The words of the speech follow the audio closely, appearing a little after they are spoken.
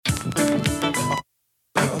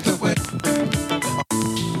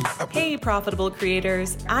Hey, profitable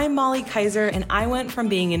creators. I'm Molly Kaiser, and I went from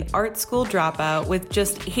being an art school dropout with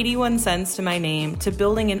just 81 cents to my name to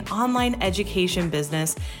building an online education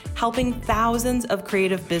business, helping thousands of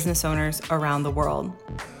creative business owners around the world.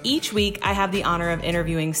 Each week, I have the honor of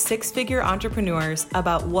interviewing six-figure entrepreneurs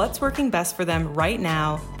about what's working best for them right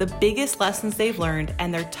now, the biggest lessons they've learned,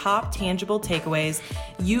 and their top tangible takeaways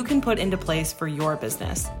you can put into place for your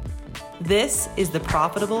business. This is the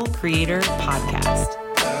Profitable Creator Podcast.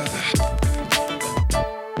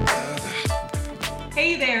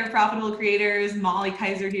 Hey there, profitable creators. Molly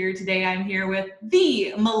Kaiser here. Today I'm here with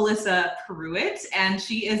the Melissa Pruitt, and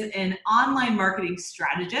she is an online marketing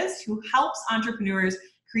strategist who helps entrepreneurs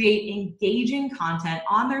create engaging content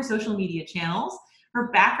on their social media channels. Her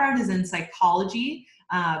background is in psychology,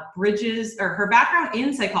 bridges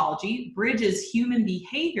human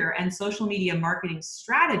behavior and social media marketing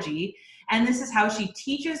strategy. And this is how she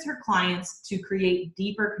teaches her clients to create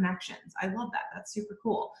deeper connections. I love that. That's super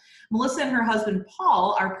cool. Melissa and her husband,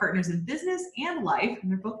 Paul, are partners in business and life, and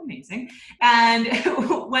they're both amazing. And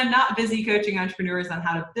when not busy coaching entrepreneurs on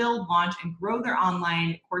how to build, launch, and grow their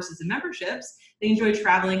online courses and memberships, they enjoy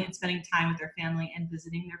traveling and spending time with their family and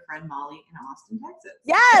visiting their friend Molly in Austin, Texas.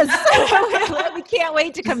 Yes! We can't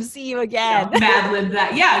wait to come see you again. Mad lib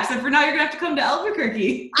that. Yeah, except for now you're going to have to come to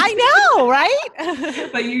Albuquerque. I know, right?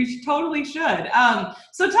 But you totally should.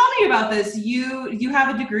 So tell me about this. You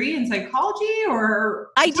have a degree in psychology,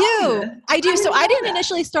 or? I do. So I didn't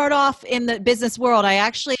initially start off in the business world. I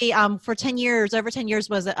actually, for over 10 years,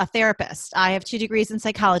 was a therapist. I have 2 degrees in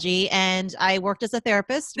psychology, and I worked as a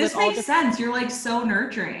therapist. This makes sense. You're like so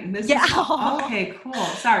nurturing. Okay, cool.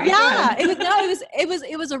 Sorry. Yeah,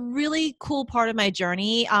 it was a really cool part of my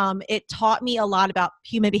journey. It taught me a lot about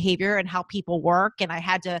human behavior and how people work, and I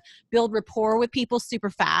had to build rapport with people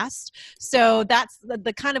super fast. So that's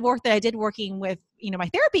the kind of work that I did working with, my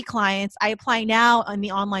therapy clients, I apply now in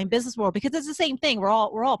the online business world because it's the same thing. We're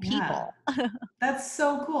all people. Yeah. That's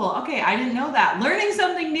so cool. Okay. I didn't know that. Learning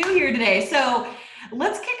something new here today. So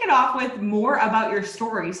let's kick it off with more about your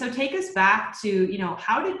story. So take us back to,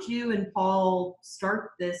 how did you and Paul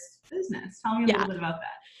start this business? Tell me a little bit about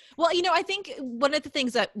that. Well, I think one of the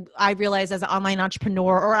things that I realized as an online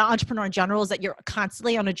entrepreneur or an entrepreneur in general is that you're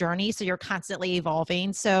constantly on a journey. So you're constantly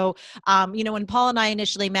evolving. So, when Paul and I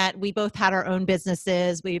initially met, we both had our own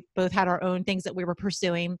businesses. We both had our own things that we were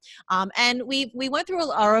pursuing. And we went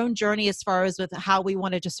through our own journey as far as with how we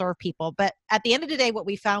wanted to serve people. But at the end of the day, what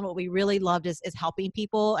we really loved is helping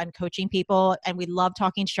people and coaching people. And we love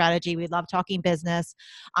talking strategy. We love talking business.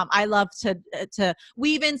 I love to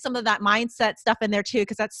weave in some of that mindset stuff in there too,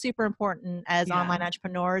 because that's super important as online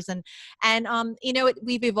entrepreneurs. And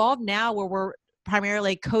we've evolved now where we're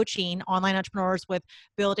primarily coaching online entrepreneurs with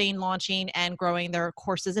building, launching, and growing their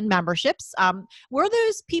courses and memberships. We're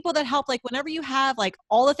those people that help, like whenever you have like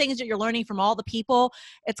all the things that you're learning from all the people,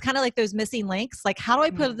 it's kind of like those missing links. Like, how do I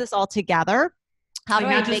put this all together? How do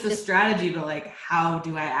I not just the strategy, but like, how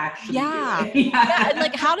do I actually do it? Yeah. And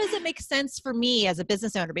like, how does it make sense for me as a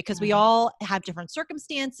business owner? Because we all have different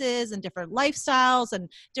circumstances and different lifestyles and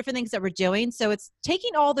different things that we're doing. So it's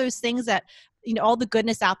taking all those things that, all the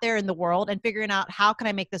goodness out there in the world and figuring out how can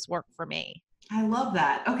I make this work for me? I love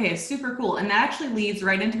that. Okay, super cool. And that actually leads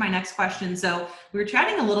right into my next question. So we were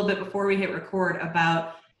chatting a little bit before we hit record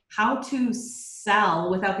about how to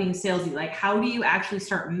sell without being salesy. Like, how do you actually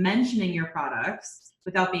start mentioning your products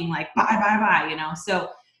without being like, buy, So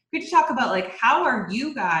could you talk about like, how are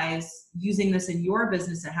you guys using this in your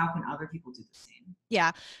business and how can other people do the same?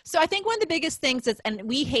 Yeah. So I think one of the biggest things is, and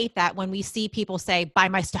we hate that when we see people say, buy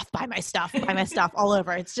my stuff all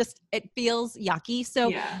over. It feels yucky. So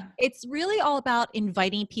It's really all about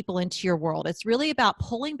inviting people into your world. It's really about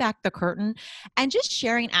pulling back the curtain and just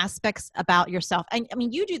sharing aspects about yourself. And I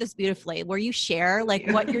mean, you do this beautifully where you share like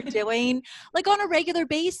what you're doing, like on a regular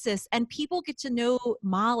basis, and people get to know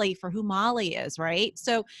Molly for who Molly is, right?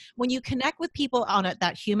 So when you connect with people on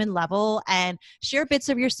that human level and share bits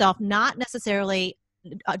of yourself, not necessarily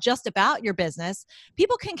just about your business,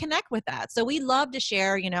 people can connect with that. So we love to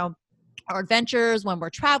share, our adventures when we're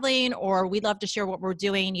traveling, or we love to share what we're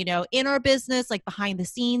doing, in our business, like behind the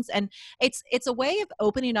scenes. And it's a way of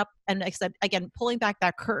opening up and again, pulling back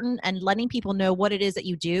that curtain and letting people know what it is that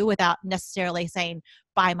you do without necessarily saying,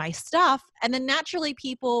 buy my stuff. And then naturally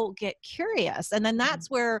people get curious. And then that's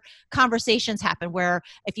where conversations happen, where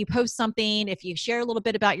if you post something, if you share a little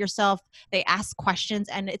bit about yourself, they ask questions,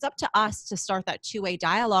 and it's up to us to start that two-way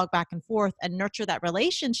dialogue back and forth and nurture that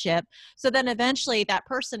relationship. So then eventually that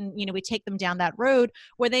person, we take them down that road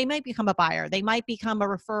where they might become a buyer. They might become a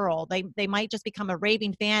referral. They might just become a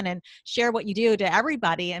raving fan and share what you do to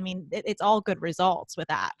everybody. I mean, it's all good results with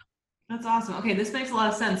that. That's awesome. Okay. This makes a lot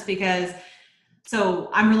of sense because so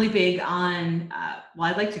I'm really big on,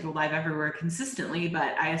 I'd like to go live everywhere consistently,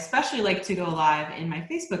 but I especially like to go live in my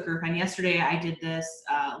Facebook group. And yesterday I did this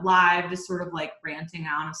live, just sort of like ranting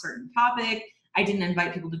on a certain topic. I didn't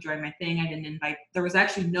invite people to join my thing. There was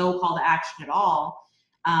actually no call to action at all.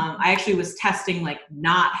 I actually was testing like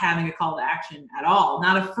not having a call to action at all,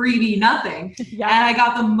 not a freebie, nothing. Yep. And I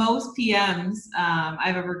got the most PMs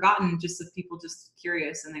I've ever gotten, just of people just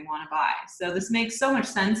curious and they want to buy. So this makes so much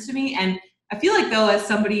sense to me. And I feel like though, as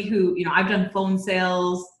somebody who, I've done phone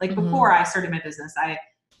sales, like before I started my business, I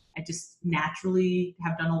just naturally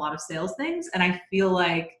have done a lot of sales things. And I feel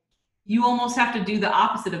like you almost have to do the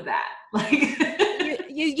opposite of that. Like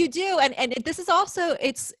you do. And this is also,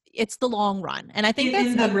 it's the long run. And I think that's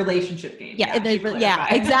in the relationship game.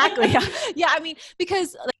 Yeah. Exactly. Yeah. I mean,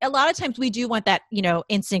 because a lot of times we do want that,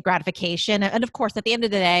 instant gratification. And of course, at the end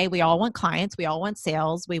of the day, we all want clients, we all want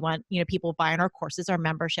sales, we want, people buying our courses, our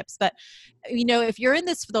memberships. But, if you're in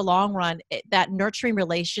this for the long run, that nurturing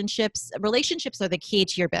relationships are the key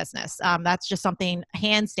to your business. That's just something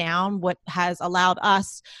hands down, what has allowed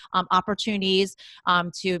us opportunities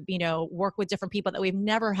to, work with different people that we've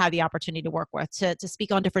never had the opportunity to work with, to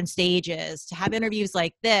speak on different stages, to have interviews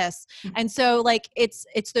like this. And so like it's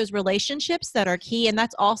those relationships that are key. And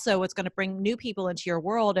that's also what's going to bring new people into your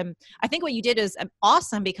world. And I think what you did is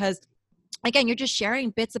awesome because again, you're just sharing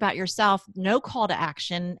bits about yourself, no call to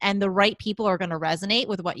action, and the right people are going to resonate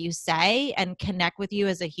with what you say and connect with you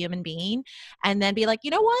as a human being, and then be like, you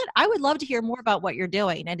know what? I would love to hear more about what you're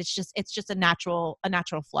doing. And it's just a natural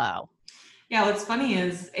flow. Yeah. What's funny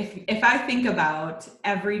is if I think about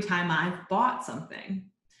every time I've bought something,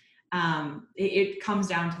 it comes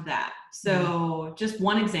down to that. So just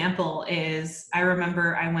one example is I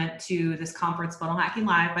remember I went to this conference, Funnel Hacking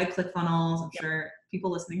Live by ClickFunnels. I'm sure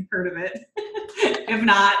people listening heard of it. If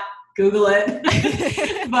not, Google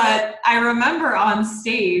it. But I remember on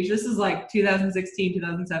stage, this is like 2016,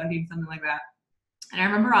 2017, something like that. And I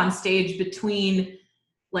remember on stage between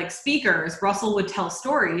like speakers, Russell would tell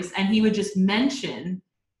stories and he would just mention,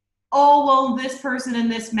 oh, well, this person in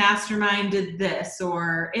this mastermind did this,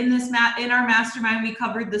 or in our mastermind, we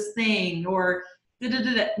covered this thing, or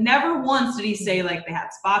da-da-da-da. Never once did he say like they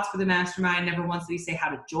had spots for the mastermind. Never once did he say how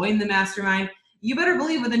to join the mastermind. You better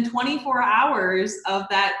believe within 24 hours of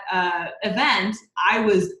that event, I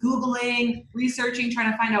was Googling, researching, trying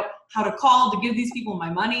to find out how to call to give these people my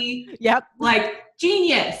money. Yep. Like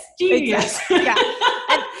genius. Exactly. Yeah.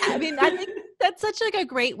 And I mean, I think that's such like a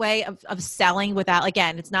great way of selling without,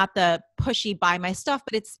 again, it's not the pushy buy my stuff,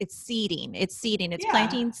 but it's seeding. It's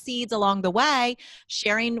planting seeds along the way,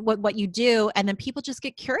 sharing what you do. And then people just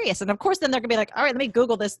get curious. And of course, then they're gonna be like, all right, let me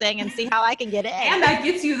Google this thing and see how I can get in. And that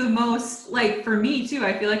gets you the most, like for me too,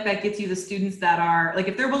 I feel like that gets you the students that are like,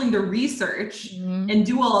 if they're willing to research and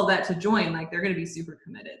do all of that to join, like they're going to be super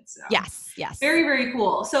committed. So yes. Very, very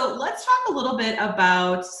cool. So let's talk a little bit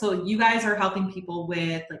about, so you guys are helping people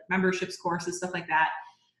with like memberships, courses, stuff like that.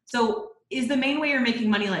 So is the main way you're making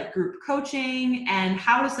money like group coaching, and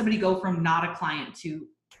how does somebody go from not a client to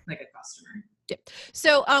like a customer?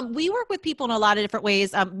 So we work with people in a lot of different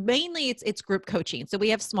ways. Mainly it's group coaching. So we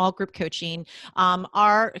have small group coaching.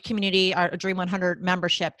 Our community, our Dream 100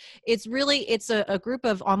 membership, it's a group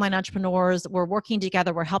of online entrepreneurs. We're working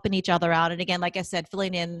together. We're helping each other out. And again, like I said,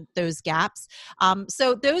 filling in those gaps.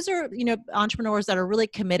 So those are, entrepreneurs that are really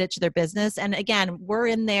committed to their business. And again, we're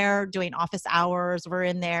in there doing office hours. We're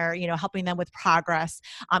in there, helping them with progress.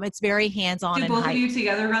 It's very hands-on. Do both of you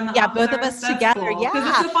together run the office both of us together. Cool. Yeah. Because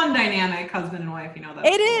it's a fun dynamic, husband and wife, that.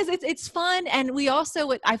 It is. It's fun. And we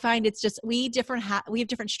also, I find it's just, we have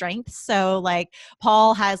different strengths. So like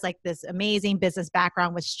Paul has like this amazing business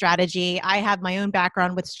background with strategy. I have my own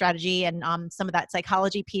background with strategy and some of that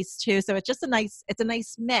psychology piece too. So it's just a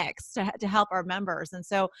nice mix to help our members. And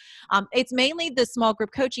so it's mainly the small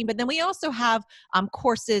group coaching, but then we also have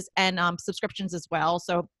courses and subscriptions as well.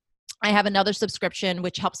 So I have another subscription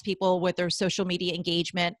which helps people with their social media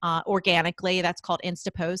engagement organically. That's called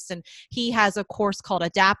Instapost. And he has a course called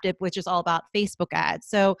Adaptive, which is all about Facebook ads.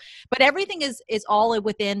 So, but everything is all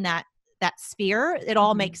within that sphere. It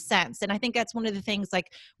all makes sense. And I think that's one of the things,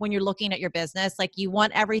 like when you're looking at your business, like you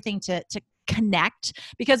want everything to connect,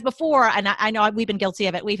 because before, and I know we've been guilty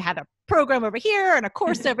of it, we've had a program over here and a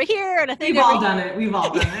course over here and a thing. We've all done it.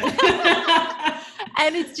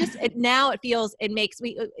 And it's just,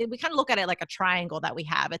 we kind of look at it like a triangle that we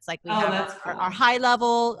have. It's like we have our high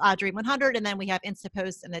level Dream 100, and then we have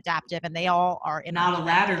Instapost and Adaptive, and they all are in not a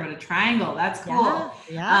ladder, but a triangle. That's cool.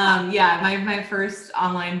 Yeah. My first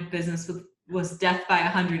online business was death by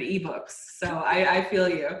 100 ebooks. So I feel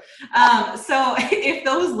you. So if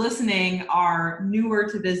those listening are newer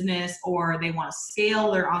to business or they want to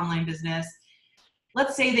scale their online business,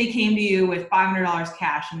 let's say they came to you with $500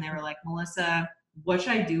 cash and they were like, Melissa, what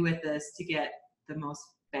should I do with this to get the most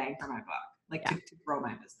bang for my buck? Like to grow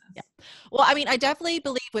my business. Yeah. Well, I mean, I definitely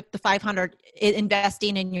believe with the 500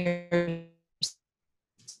 investing in your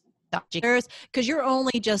because you're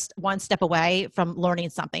only just one step away from learning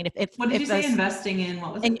something. What did you say? Investing in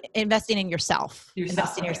what was it? Investing in yourself.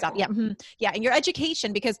 Investing in yourself. Cool. Yeah. Mm-hmm. Yeah. And your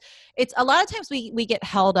education, because it's a lot of times we get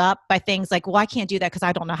held up by things like, well, I can't do that because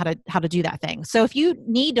I don't know how to do that thing. So if you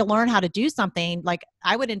need to learn how to do something, like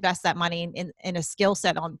I would invest that money in a skill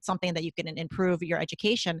set on something that you can improve your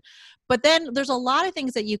education. But then there's a lot of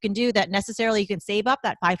things that you can do that necessarily you can save up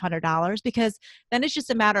that $500 because then it's just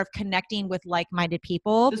a matter of connecting with like-minded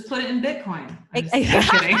people. Just put it in Bitcoin. I'm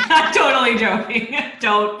just kidding. I'm totally joking.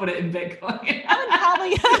 Don't put it in Bitcoin. I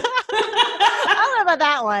don't know about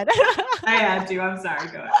that one. I had to. I'm sorry.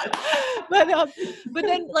 Go ahead. But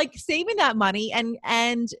then like saving that money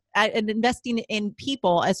and investing in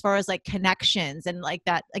people as far as like connections and like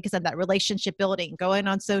that, like I said, that relationship building, going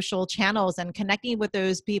on social channels and connecting with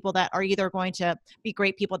those people that are either going to be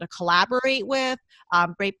great people to collaborate with,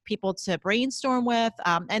 great people to brainstorm with.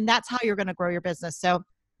 And that's how you're going to grow your business. So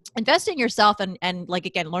invest in yourself and like,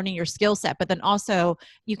 again, learning your skill set, but then also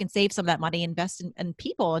you can save some of that money, invest in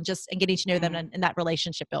people and getting to know them and that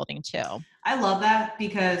relationship building too. I love that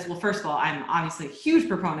because, well, first of all, I'm obviously a huge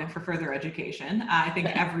proponent for further education. I think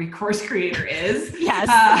every course creator is. Yes.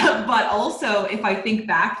 But also if I think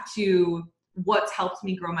back to what's helped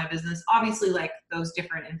me grow my business, obviously like those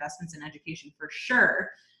different investments in education for sure,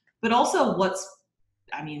 but also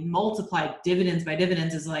multiplied dividends by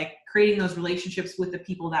dividends is like creating those relationships with the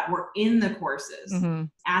people that were in the courses,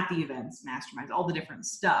 at the events, masterminds, all the different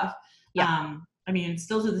stuff. Yeah.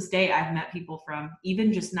 Still to this day, I've met people from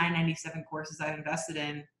even just 997 courses I've invested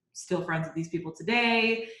in, still friends with these people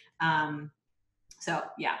today. So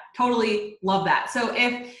yeah, totally love that. So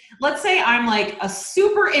if, let's say I'm like a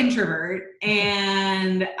super introvert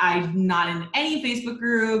and I'm not in any Facebook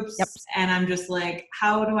groups and I'm just like,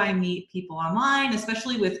 how do I meet people online?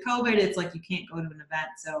 Especially with COVID, it's like, you can't go to an event.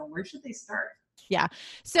 So where should they start? Yeah.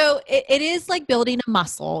 So it is like building a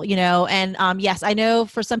muscle, and yes, I know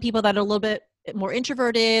for some people that are a little bit more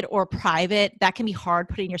introverted or private, that can be hard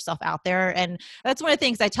putting yourself out there. And that's one of the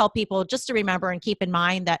things I tell people just to remember and keep in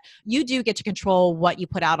mind that you do get to control what you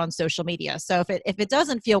put out on social media. So if it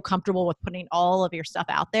doesn't feel comfortable with putting all of your stuff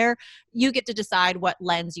out there, you get to decide what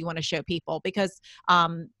lens you want to show people because,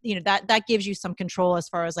 that gives you some control as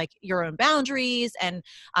far as like your own boundaries. And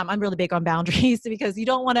I'm really big on boundaries because you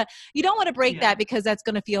don't want to break that because that's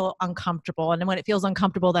going to feel uncomfortable. And then when it feels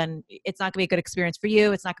uncomfortable, then it's not going to be a good experience for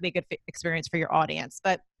you. It's not going to be a good experience for your audience.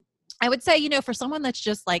 But I would say, for someone that's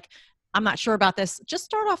just like, I'm not sure about this, just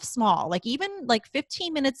start off small, like even like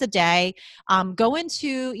 15 minutes a day, go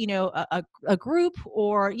into, a group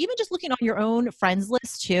or even just looking on your own friends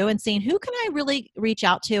list too and seeing who can I really reach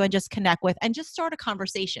out to and just connect with and just start a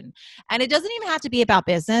conversation. And it doesn't even have to be about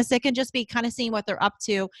business. It can just be kind of seeing what they're up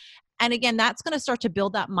to. And again, that's going to start to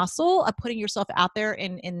build that muscle of putting yourself out there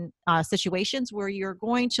in situations where you're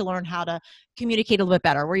going to learn how to communicate a little bit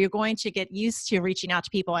better, where you're going to get used to reaching out to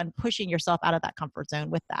people and pushing yourself out of that comfort zone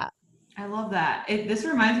with that. I love that. This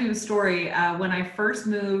reminds me of a story when I first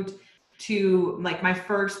moved to like my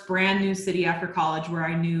first brand new city after college where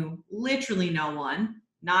I knew literally no one,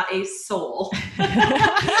 not a soul.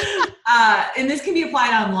 And this can be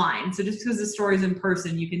applied online. So just because the story is in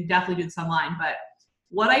person, you can definitely do this online. But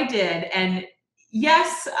what I did, and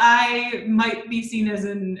yes, I might be seen as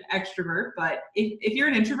an extrovert, but if you're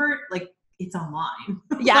an introvert, like it's online.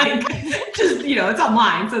 Yeah. It's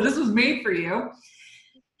online. So this was made for you.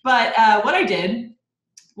 But what I did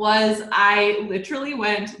was I literally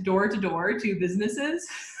went door to door to businesses.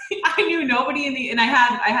 I knew nobody and I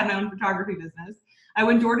had my own photography business. I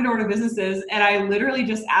went door to door to businesses and I literally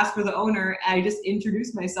just asked for the owner. And I just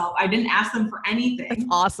introduced myself. I didn't ask them for anything. That's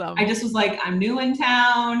awesome. I just was like, I'm new in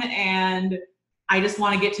town and I just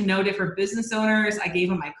want to get to know different business owners. I gave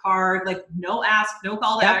them my card, like no ask, no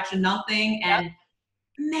call to action, nothing. And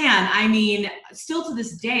man, still to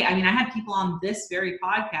this day, I had people on this very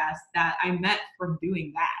podcast that I met from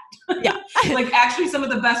doing that. Yeah. Like actually some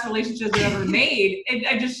of the best relationships I've ever made. And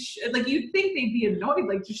I just like, you'd think they'd be annoyed,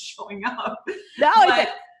 like just showing up. No, but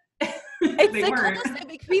it's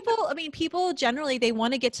like people generally, they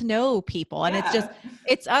want to get to know people and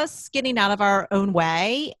it's us getting out of our own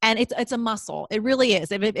way. And it's a muscle. It really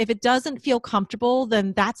is. If it doesn't feel comfortable,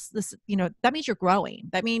 then that's this, that means you're growing.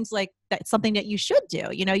 That means like, that's something that you should do.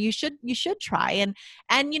 You should try. And,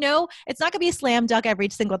 it's not going to be a slam dunk every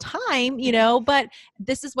single time, but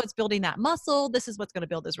this is what's building that muscle. This is what's going to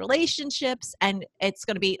build those relationships. And it's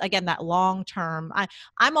going to be, again, that long-term.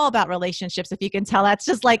 I'm all about relationships. If you can tell, that's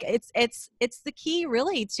just like, it's the key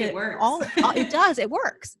really to it works. It does. It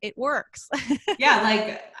works. It works. Yeah.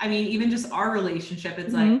 Like, I mean, even just our relationship,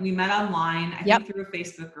 it's like we met online, I think through a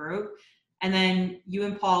Facebook group. And then you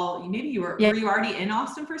and Paul, were you already in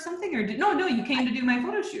Austin for something or no, you came to do my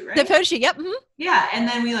photo shoot, right? The photo shoot. Yep. Mm-hmm. Yeah. And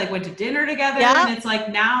then we like went to dinner together and it's like,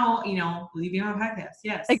 now, believe you on my podcast.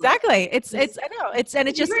 Yes. Exactly. It's I know it's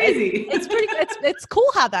crazy. It's pretty, it's cool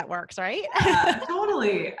how that works. Right. Yeah,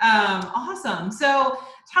 totally. Awesome. So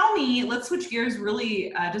tell me, let's switch gears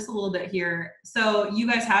really just a little bit here. So you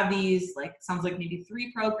guys have these, sounds like maybe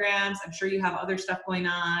 3 programs. I'm sure you have other stuff going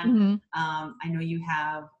on. Mm-hmm. I know you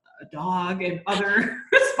have a dog and other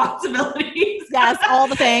responsibilities. Yes, all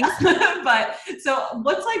the things. But so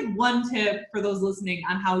what's one tip for those listening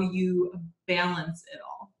on how you balance it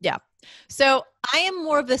all? Yeah. So I am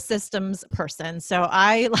more of the systems person. So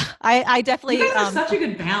I definitely. You guys are such a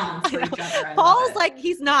good balance for each other. Paul's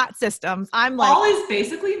he's not systems. I'm Paul is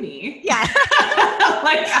basically me. Yeah.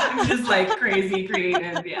 I'm just crazy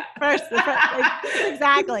creative. Yeah.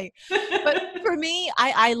 Exactly. But for me,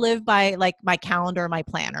 I live by my calendar, my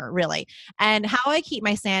planner, really. And how I keep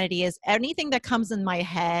my sanity is anything that comes in my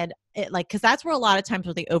head, because that's where a lot of times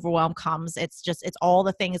where the overwhelm comes. It's all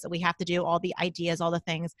the things that we have to do, all the ideas, all the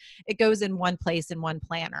things. It goes in one place in one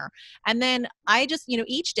planner. And then I just,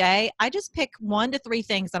 each day I just pick 1 to 3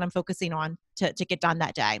 things that I'm focusing on to get done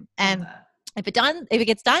that day. And if it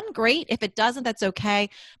gets done, great. If it doesn't, that's okay.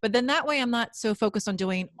 But then that way I'm not so focused on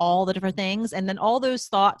doing all the different things. And then all those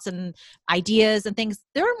thoughts and ideas and things,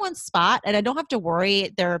 they're in one spot and I don't have to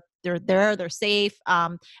worry. They're there, they're safe.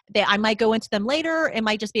 I might go into them later. It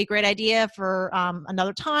might just be a great idea for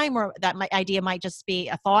another time, or that idea might just be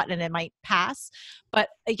a thought and it might pass. But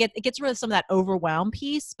it gets rid of some of that overwhelm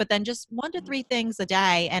piece. But then just 1 to 3 things a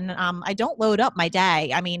day, and I don't load up my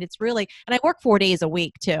day. I mean, it's really, and I work 4 days a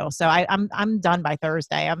week too, so I'm done by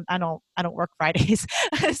Thursday. I don't work Fridays,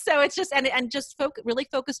 so it's just and just really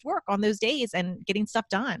focused work on those days and getting stuff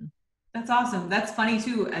done. That's awesome. That's funny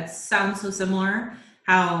too. It sounds so similar.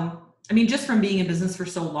 Just from being in business for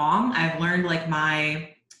so long, I've learned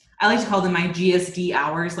I like to call them my GSD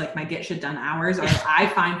hours, my get shit done hours, or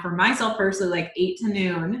I find for myself personally 8 to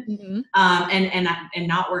noon, and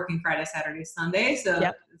not working Friday, Saturday, Sunday.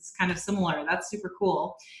 So it's kind of similar. That's super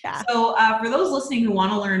cool. Yeah. So for those listening who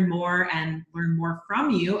want to learn more and learn more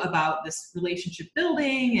from you about this relationship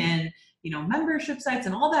building and membership sites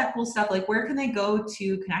and all that cool stuff, where can they go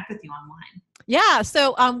to connect with you online? Yeah.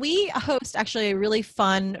 So we host actually a really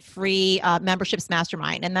fun, free memberships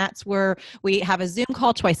mastermind. And that's where we have a Zoom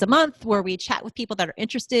call twice a month where we chat with people that are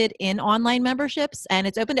interested in online memberships. And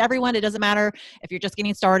it's open to everyone. It doesn't matter if you're just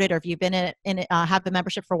getting started or if you've been in it, have the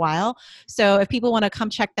membership for a while. So if people want to come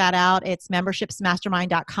check that out, it's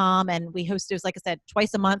membershipsmastermind.com. And we host those, like I said,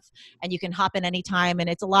 twice a month, and you can hop in anytime. And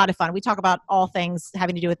it's a lot of fun. We talk about all things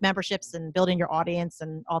having to do with memberships and building your audience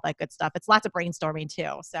and all that good stuff. It's lots of brainstorming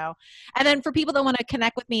too. So, and then for people that want to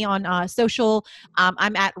connect with me on social,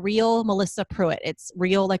 I'm at Real Melissa Pruitt. It's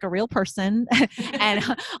real like a real person. And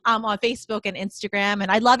I'm on Facebook and Instagram.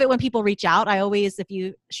 And I love it when people reach out. If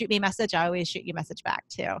you shoot me a message, I always shoot you a message back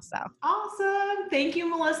too. So awesome. Thank you,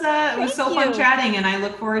 Melissa. It was so fun chatting, and I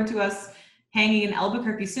look forward to us hanging in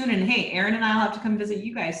Albuquerque soon. And hey, Erin and I'll have to come visit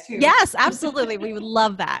you guys too. Yes, absolutely. We would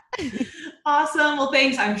love that. Awesome. Well,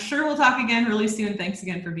 thanks. I'm sure we'll talk again really soon. Thanks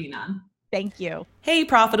again for being on. Thank you. Hey,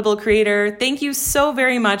 Profitable Creator. Thank you so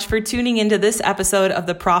very much for tuning into this episode of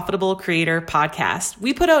the Profitable Creator Podcast.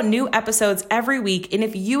 We put out new episodes every week, and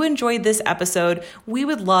if you enjoyed this episode, we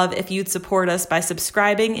would love if you'd support us by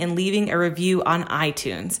subscribing and leaving a review on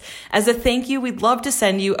iTunes. As a thank you, we'd love to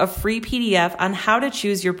send you a free PDF on how to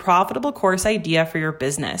choose your profitable course idea for your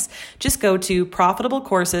business. Just go to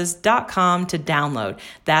profitablecourses.com to download.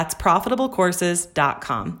 That's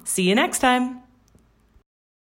profitablecourses.com. See you next time.